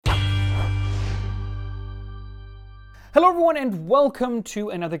Hello everyone and welcome to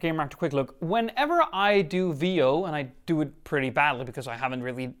another Gamereactor Quick Look. Whenever I do VO, and I do it pretty badly because I haven't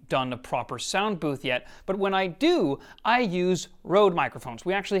really done a proper sound booth yet, but when I do, I use Rode microphones.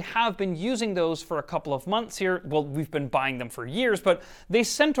 We actually have been using those for a couple of months here. Well, we've been buying them for years, but they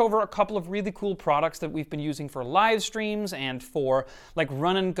sent over a couple of really cool products that we've been using for live streams and for like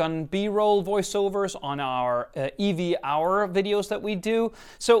run and gun B-roll voiceovers on our EV Hour videos that we do.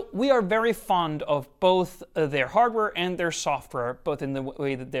 So we are very fond of both their hardware and their software, both in the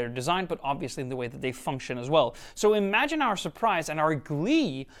way that they're designed, but obviously in the way that they function as well. So imagine our surprise and our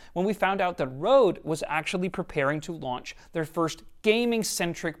glee when we found out that Rode was actually preparing to launch their first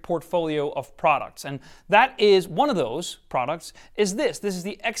gaming-centric portfolio of products. And that is, one of those products is this. This is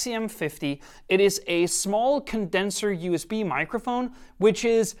the XEM50. It is a small condenser USB microphone, which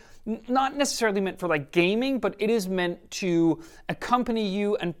is not necessarily meant for like gaming, but it is meant to accompany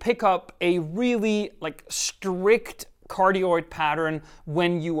you and pick up a really like strict cardioid pattern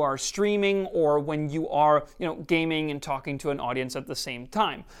when you are streaming or when you are, gaming and talking to an audience at the same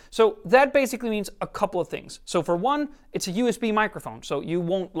time. So that basically means a couple of things. So for one, it's a USB microphone. So you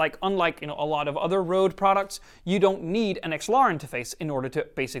won't, unlike a lot of other Rode products, you don't need an XLR interface in order to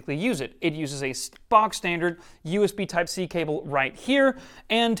basically use it. It uses a box standard USB Type-C cable right here,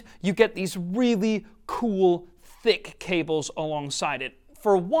 and you get these really cool thick cables alongside it.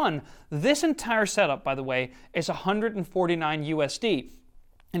 For one, this entire setup, by the way, is $149 USD.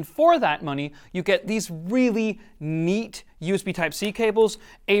 And for that money, you get these really neat USB Type-C cables,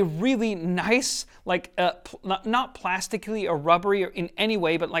 a really nice, not plastically or rubbery in any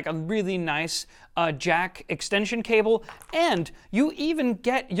way, but like a really nice jack extension cable, and you even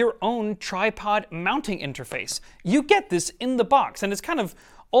get your own tripod mounting interface. You get this in the box, and it's kind of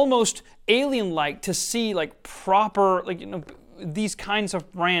almost alien-like to see proper, these kinds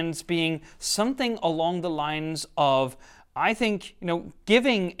of brands being something along the lines of, I think,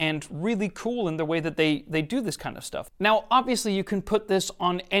 giving and really cool in the way that they do this kind of stuff. Now, obviously, you can put this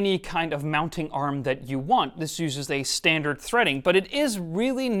on any kind of mounting arm that you want. This uses a standard threading, but it is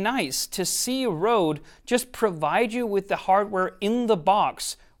really nice to see Rode just provide you with the hardware in the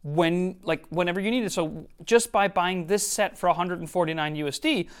box whenever you need it. So just by buying this set for $149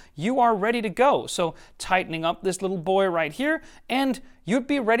 USD, you are ready to go. So tightening up this little boy right here, and you'd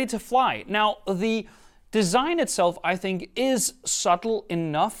be ready to fly. Now, the design itself, I think, is subtle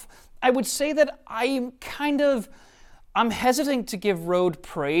enough. I would say that I'm hesitant to give Rode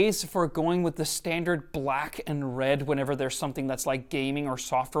praise for going with the standard black and red whenever there's something that's like gaming or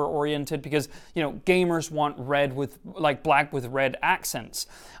software oriented, because gamers want red with black with red accents.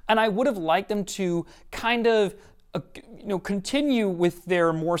 And I would have liked them to kind of continue with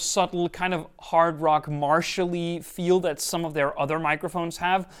their more subtle kind of hard rock Marshall-y feel that some of their other microphones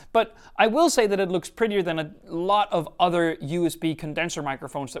have. But I will say that it looks prettier than a lot of other USB condenser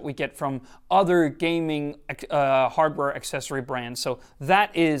microphones that we get from other gaming hardware accessory brands. So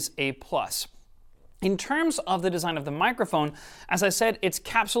that is a plus. In terms of the design of the microphone, as I said, it's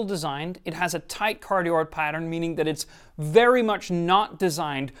capsule designed. It has a tight cardioid pattern, meaning that it's very much not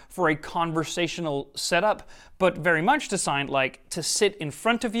designed for a conversational setup, but very much designed to sit in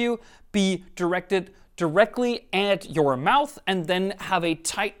front of you, be directed directly at your mouth, and then have a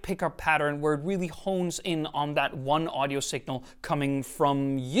tight pickup pattern where it really hones in on that one audio signal coming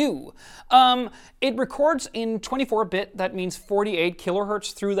from you. It records in 24-bit, that means 48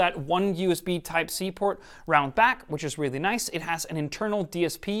 kilohertz through that one USB Type-C port round back, which is really nice. It has an internal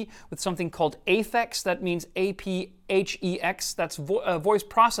DSP with something called APHEX, that means APHEX, that's a voice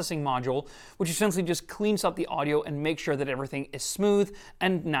processing module, which essentially just cleans up the audio and makes sure that everything is smooth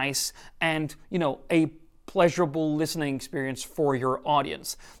and nice and, a pleasurable listening experience for your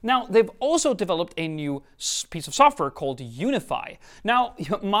audience. Now, they've also developed a new piece of software called Unify. Now,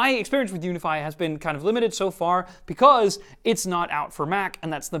 my experience with Unify has been kind of limited so far because it's not out for Mac,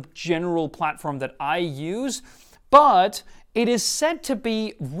 and that's the general platform that I use, but it is said to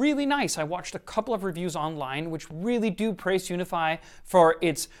be really nice. I watched a couple of reviews online which really do praise Unify for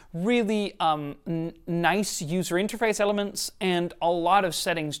its really nice user interface elements and a lot of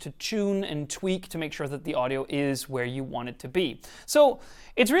settings to tune and tweak to make sure that the audio is where you want it to be. So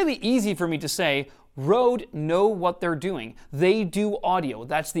it's really easy for me to say, Rode know what they're doing. They do audio.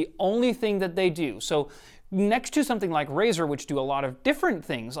 That's the only thing that they do. So next to something like Razer, which do a lot of different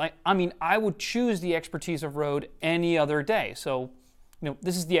things, I would choose the expertise of Rode any other day. So,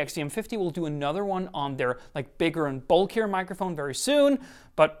 this is the XEM50. We'll do another one on their bigger and bulkier microphone very soon.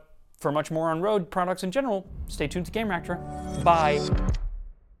 But for much more on Rode products in general, stay tuned to Gamereactor. Bye.